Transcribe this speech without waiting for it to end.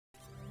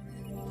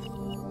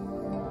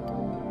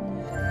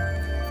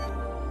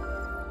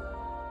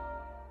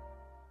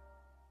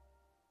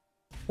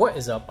What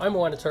is up? I'm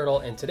Wanda Turtle,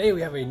 and today we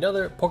have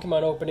another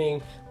Pokemon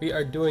opening. We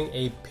are doing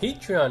a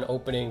Patreon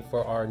opening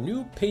for our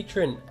new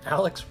patron,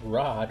 Alex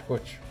Rod,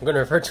 which I'm going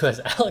to refer to as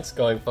Alex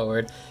going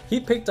forward.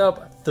 He picked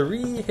up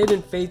 3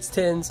 Hidden Fates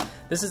tins.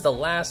 This is the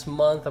last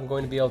month I'm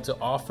going to be able to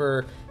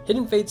offer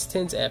Hidden Fates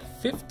tins at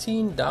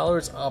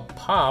 $15 a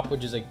pop,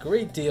 which is a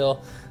great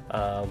deal.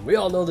 We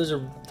all know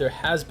there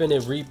has been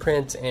a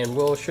reprint,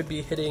 and should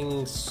be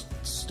hitting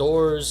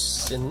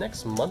stores in the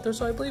next month or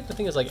so, I believe. I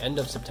think it's like end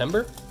of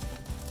September.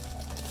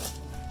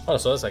 Oh,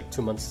 so that's like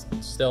 2 months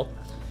still.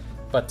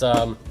 But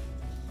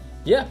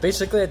yeah,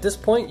 basically at this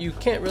point you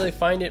can't really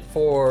find it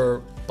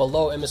for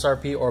below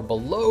MSRP or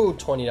below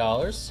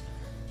 $20.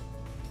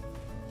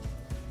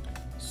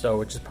 So,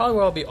 which is probably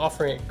where I'll be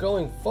offering it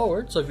going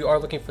forward. So if you are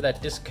looking for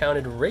that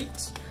discounted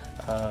rate,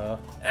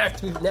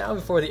 act now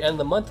before the end of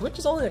the month, which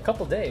is only a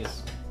couple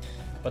days.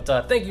 But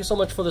thank you so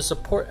much for the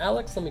support,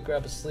 Alex. Let me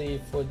grab a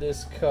sleeve for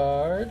this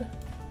card,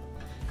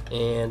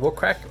 and we'll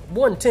crack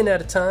 1 tin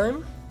at a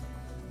time.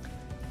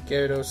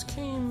 Gyarados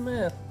came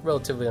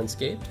relatively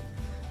unscathed.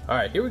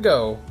 Alright, here we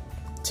go.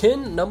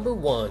 Tin number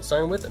 1,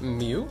 starting with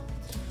Mew.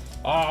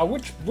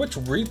 Which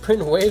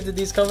reprint wave did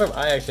these come from?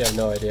 I actually have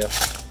no idea.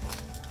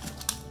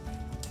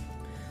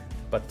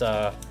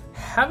 But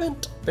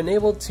haven't been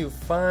able to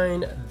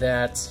find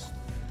that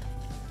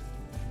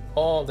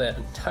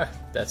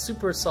that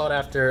super sought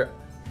after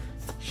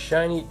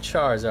shiny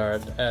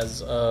Charizard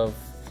as of,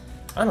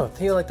 I don't know, I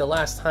feel like the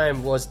last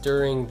time was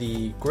during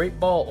the Great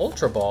Ball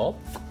Ultra Ball.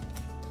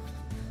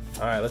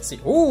 Alright, let's see.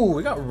 Ooh,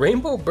 we got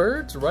Rainbow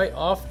Birds right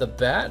off the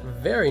bat.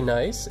 Very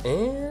nice.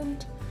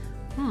 And,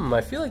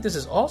 I feel like this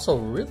is also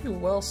really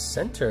well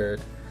centered.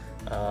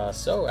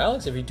 So,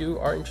 Alex, if you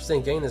are interested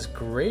in getting this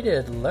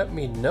graded, let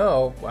me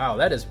know. Wow,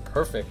 that is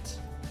perfect.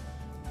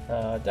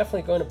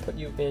 Definitely going to put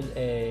you in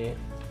a...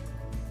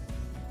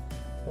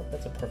 Oh,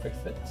 that's a perfect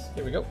fit.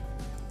 Here we go.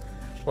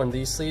 One of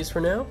these sleeves for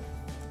now.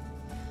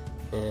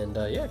 And,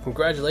 yeah,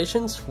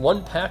 congratulations.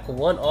 1 pack,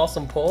 1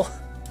 awesome pull.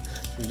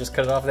 You just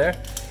cut it off there.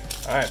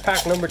 Alright,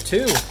 pack number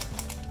 2.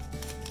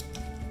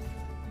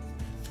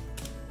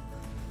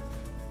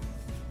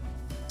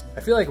 I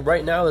feel like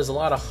right now there's a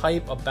lot of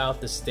hype about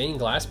the Stained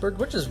Glass Bird,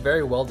 which is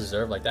very well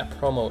deserved. Like, that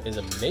promo is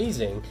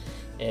amazing.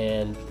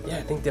 And yeah,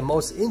 I think the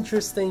most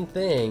interesting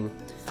thing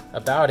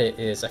about it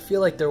is I feel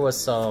like there was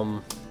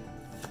some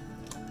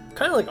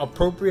kind of like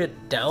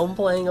appropriate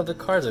downplaying of the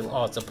cards. Like,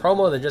 oh, it's a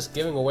promo, they're just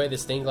giving away the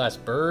Stained Glass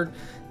Bird,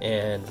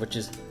 and which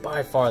is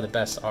by far the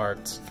best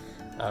art.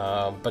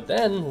 But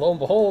then, lo and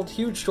behold,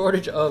 huge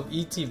shortage of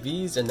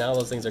ETBs, and now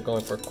those things are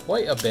going for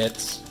quite a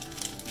bit.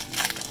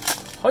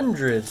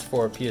 Hundreds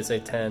for a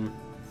PSA 10.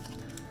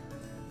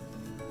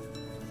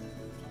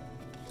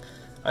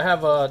 I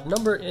have a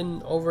number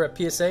in over at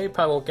PSA,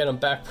 probably won't get them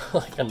back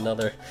for like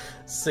another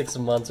 6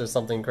 months or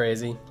something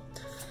crazy.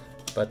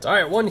 But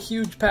alright, 1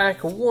 huge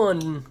pack,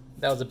 1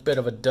 that was a bit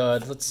of a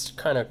dud. Let's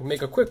kind of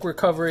make a quick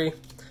recovery.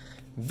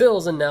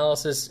 Bill's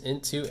analysis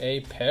into a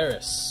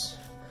Paris.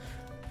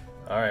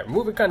 Alright,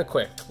 moving kind of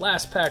quick.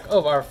 Last pack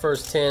of our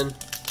first tin.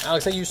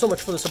 Alex, thank you so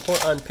much for the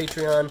support on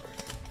Patreon.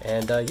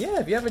 And yeah,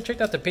 if you haven't checked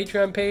out the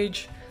Patreon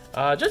page,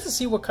 just to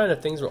see what kind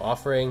of things we're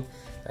offering,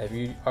 if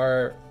you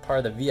are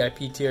part of the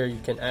VIP tier, you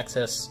can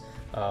access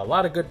a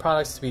lot of good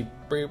products to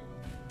be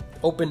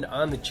opened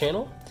on the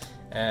channel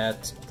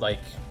at, like,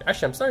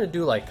 actually I'm starting to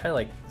do like kind of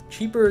like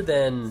cheaper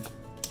than,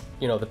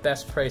 you know, the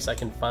best price I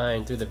can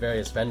find through the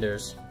various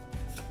vendors.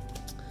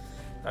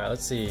 Alright,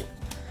 let's see.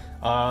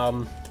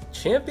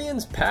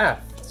 Champion's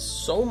Path,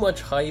 so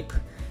much hype.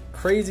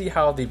 Crazy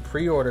how the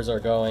pre-orders are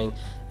going.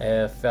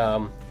 If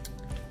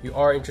you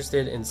are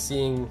interested in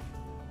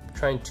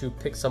trying to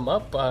pick some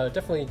up,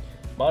 definitely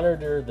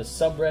monitor the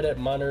subreddit,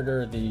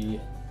 monitor the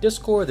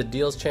Discord, the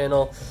deals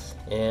channel,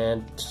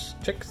 and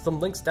check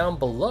some links down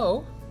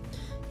below.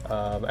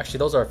 Actually,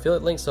 those are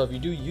affiliate links, so if you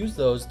do use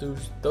those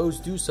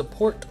do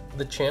support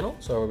the channel,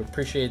 so I would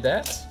appreciate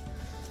that.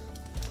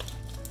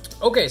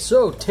 Okay,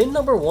 so tin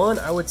number 1,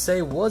 I would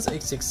say, was a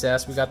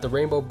success. We got the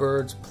Rainbow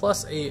Birds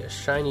plus a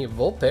shiny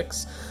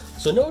Vulpix.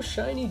 So no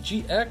shiny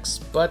GX,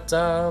 but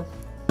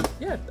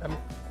yeah, I'm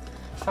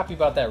happy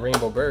about that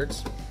Rainbow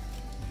Birds.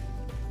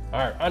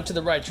 Alright, on to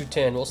the Raichu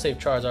tin. We'll save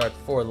Charizard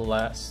for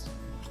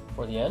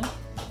the end.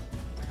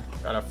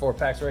 Got our 4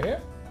 packs right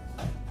here.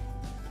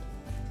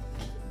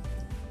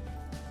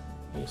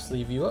 Let me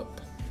sleeve you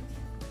up.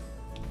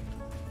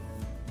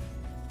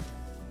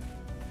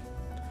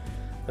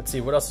 Let's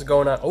see, what else is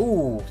going on?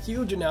 Oh,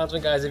 huge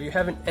announcement, guys. If you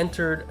haven't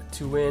entered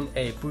to win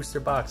a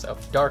booster box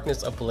of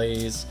Darkness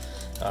Ablaze,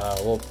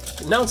 we'll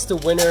announce the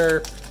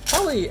winner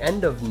probably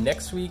end of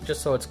next week,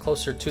 just so it's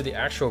closer to the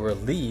actual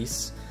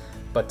release.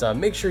 But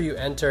make sure you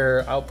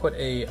enter. I'll put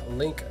a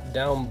link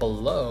down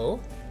below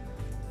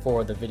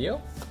for the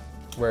video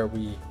where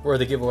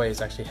the giveaway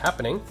is actually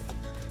happening.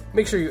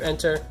 Make sure you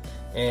enter,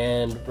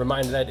 and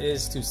reminder that it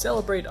is to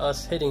celebrate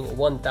us hitting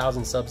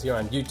 1,000 subs here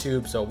on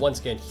YouTube. So once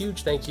again,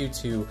 huge thank you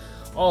to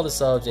all the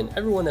subs and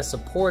everyone that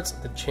supports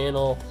the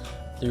channel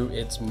through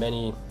its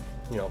many,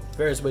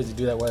 various ways to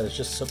do that, whether it's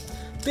just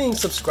being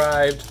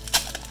subscribed,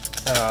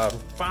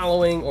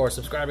 following or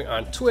subscribing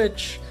on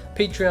Twitch,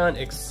 Patreon,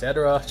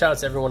 etc. Shout out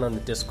to everyone on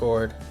the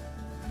Discord.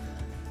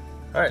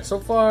 Alright, so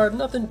far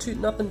nothing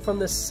from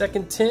this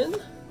second tin.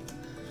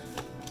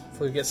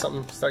 Hopefully we get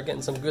something, start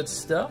getting some good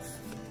stuff.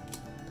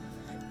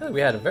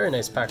 We had a very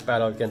nice pack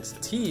battle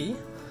against T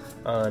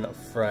on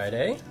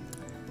Friday.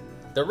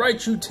 The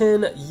Raichu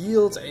tin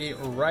yields a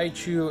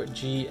Raichu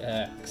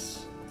GX.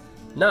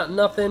 Not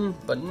nothing,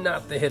 but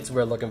not the hits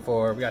we're looking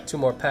for. We got 2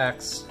 more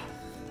packs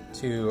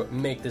to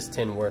make this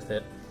tin worth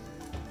it.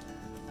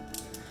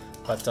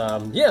 But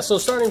yeah, so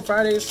starting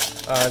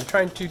Fridays, I'm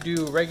trying to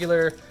do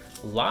regular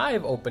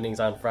live openings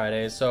on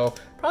Fridays, so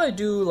probably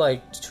do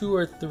like 2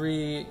 or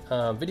 3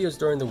 videos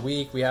during the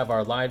week. We have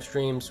our live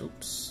streams.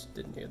 Oops,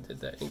 did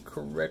that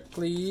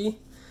incorrectly.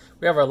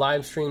 We have our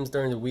live streams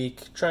during the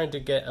week, trying to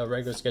get a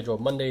regular schedule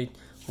Monday,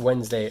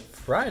 Wednesday,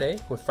 Friday,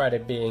 with Friday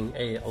being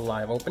a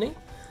live opening.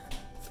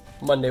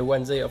 Monday,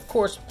 Wednesday, of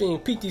course, being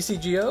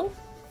PTCGO.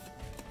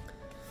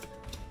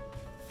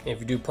 If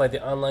you do play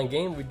the online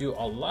game, we do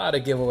a lot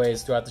of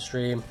giveaways throughout the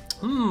stream.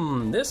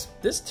 This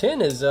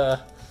tin is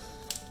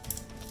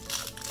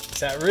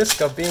it's at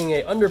risk of being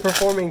a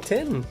underperforming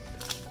tin.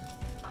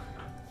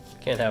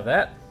 Can't have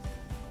that.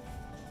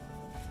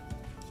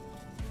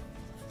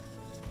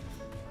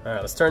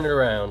 Alright, let's turn it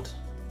around.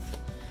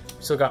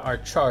 We still got our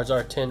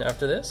Charizard tin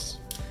after this.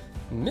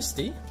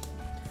 Misty.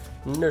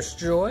 Nurse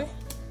Joy.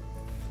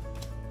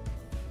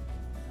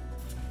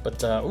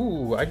 But,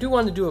 ooh, I do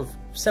want to do a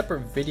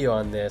separate video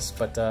on this,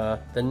 but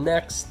the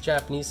next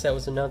Japanese set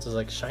was announced as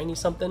like shiny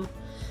something.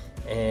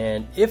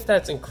 And if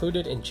that's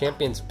included in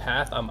Champion's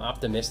Path, I'm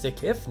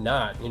optimistic. If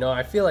not, you know,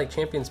 I feel like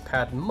Champion's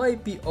Path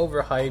might be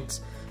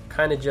overhyped.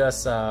 Kind of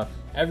just,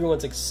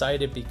 everyone's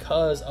excited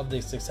because of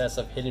the success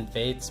of Hidden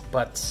Fates,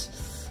 but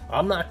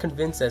I'm not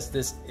convinced as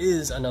this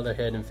is another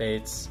Hidden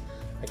Fates.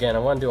 Again, I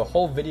want to do a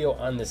whole video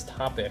on this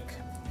topic,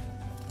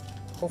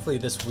 hopefully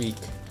this week.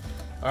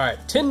 Alright,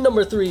 tin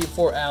number 3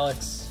 for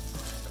Alex.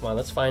 Come on,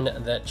 let's find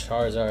that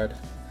Charizard.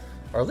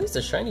 Or at least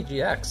a shiny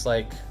GX,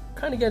 like,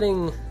 kind of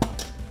getting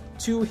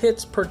 2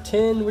 hits per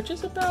tin, which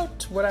is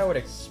about what I would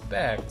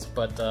expect,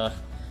 but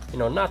you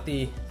know,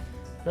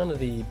 none of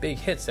the big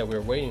hits that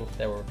we're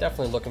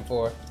definitely looking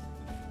for.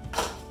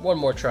 One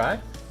more try.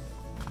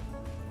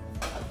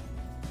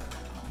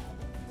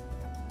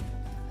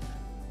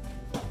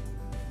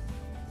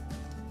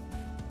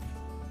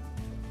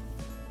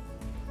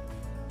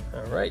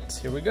 Alright,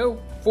 here we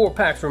go. 4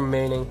 packs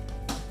remaining.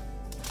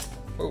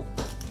 Oh,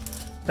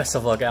 best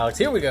of luck, Alex.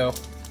 Here we go.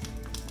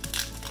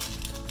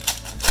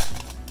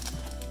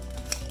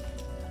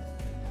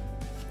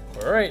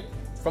 Alright,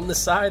 from the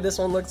side, this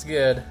one looks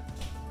good.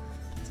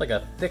 It's like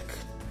a thick,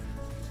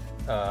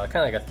 kind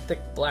of like a thick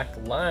black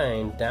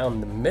line down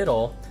the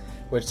middle,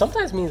 which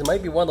sometimes means it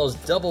might be one of those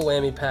double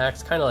whammy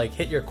packs, kind of like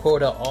hit your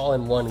quota all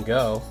in one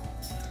go.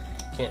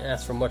 Can't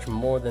ask for much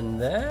more than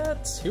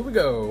that. Here we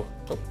go.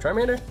 Oh,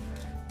 Charmander.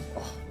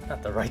 Oh,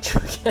 not the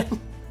Raichu again.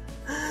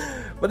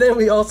 But then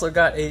we also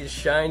got a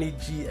shiny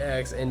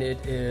GX, and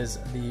it is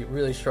the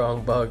really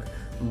strong bug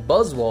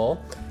Buzzwole.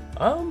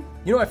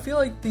 You know, I feel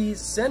like the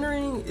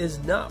centering is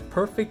not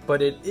perfect,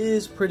 but it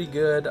is pretty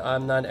good.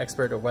 I'm not an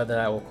expert of whether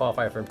I will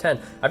qualify from 10.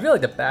 I feel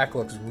like the back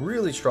looks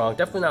really strong.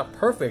 Definitely not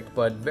perfect,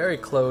 but very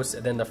close.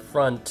 And then the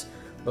front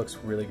looks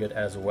really good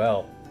as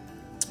well.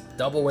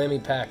 Double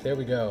whammy pack. There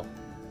we go.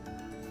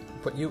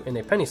 Put you in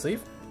a penny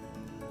sleeve.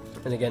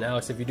 And again,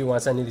 Alex, if you do want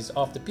to send any of these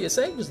off to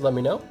PSA, just let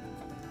me know.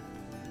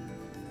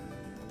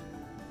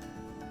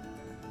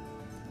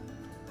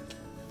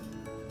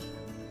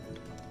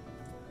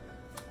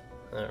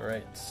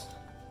 Alright.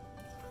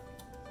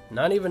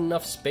 Not even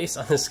enough space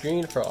on the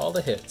screen for all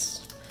the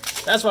hits.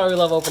 That's why we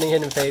love opening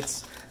Hidden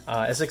Fates.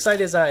 As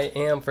excited as I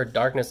am for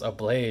Darkness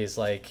Ablaze,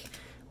 like,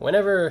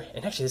 whenever,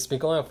 and actually this has been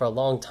going on for a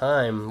long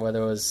time,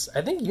 whether it was,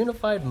 I think,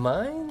 Unified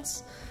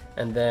Minds,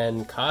 and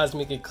then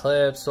Cosmic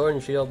Eclipse, Sword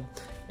and Shield,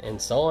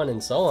 and so on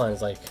and so on.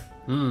 It's like,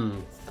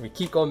 we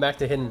keep going back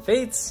to Hidden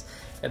Fates,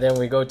 and then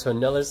we go to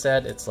another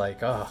set, it's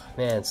like, oh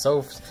man,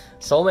 so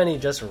many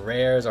just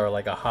rares or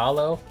like a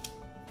holo.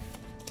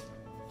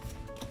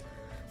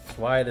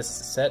 Why this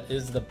set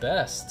is the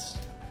best.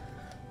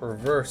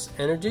 Reverse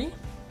Energy.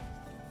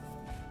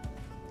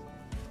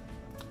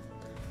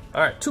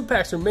 Alright, 2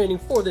 packs remaining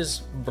for this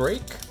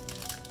break.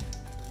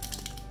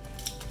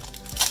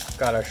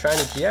 Got our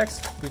shiny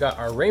GX. We got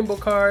our rainbow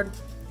card.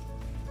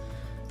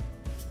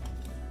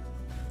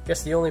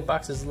 Guess the only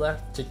boxes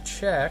left to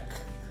check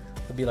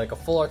would be like a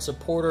full art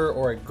supporter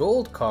or a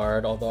gold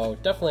card, although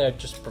definitely I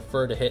just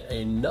prefer to hit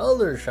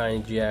another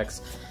shiny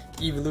GX,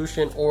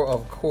 Evolution, or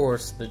of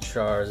course the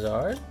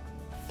Charizard.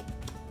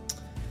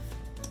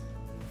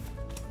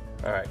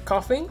 Alright,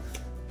 Coughing.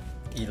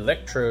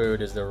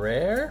 Electrode is the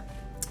rare.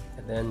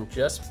 And then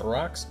just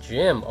Brock's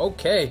Gym.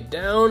 Okay,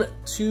 down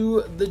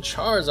to the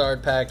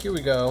Charizard pack. Here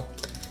we go.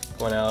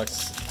 Come on,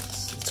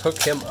 Alex. Let's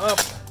hook him up.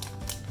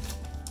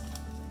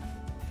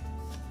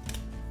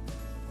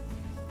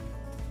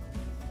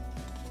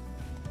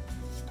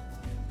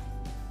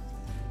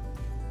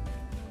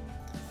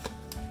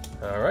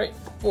 Alright,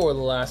 for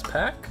the last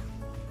pack.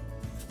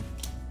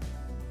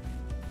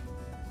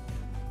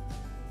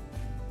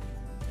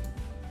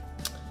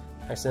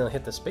 accidentally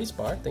hit the space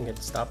bar. I think it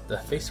stopped the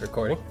face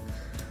recording.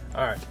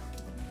 Alright.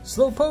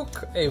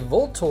 Slowpoke, a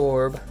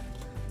Voltorb,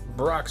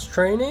 Brock's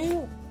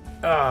Training,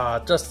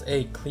 just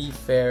a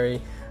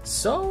Clefairy.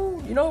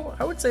 So, you know,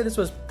 I would say this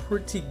was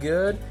pretty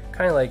good.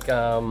 Kind of like,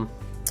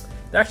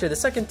 actually the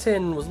second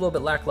tin was a little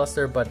bit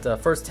lackluster, but the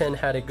first tin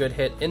had a good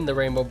hit in the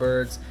Rainbow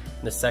Birds.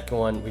 And the second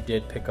one, we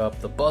did pick up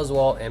the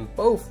Buzzwole, and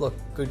both look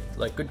good,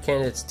 like good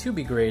candidates to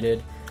be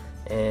graded.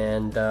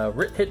 And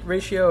hit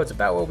ratio, it's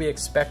about what we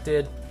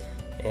expected.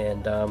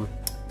 And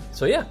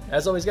so yeah,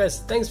 as always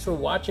guys, thanks for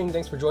watching,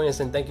 thanks for joining us,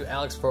 and thank you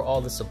Alex for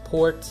all the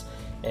support.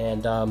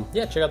 And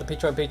yeah, check out the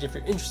Patreon page if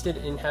you're interested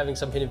in having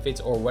some Hidden Fates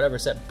or whatever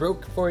set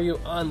broke for you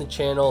on the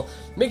channel.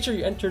 Make sure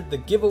you enter the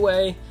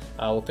giveaway.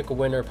 We'll pick a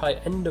winner probably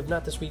end of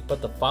not this week but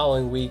the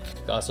following week,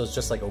 so it's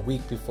just like a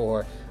week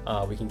before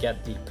we can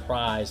get the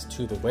prize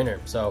to the winner.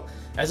 So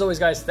as always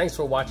guys, thanks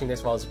for watching,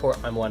 thanks for all the support.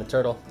 I'm Wanted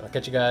Turtle. I'll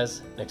catch you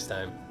guys next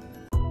time.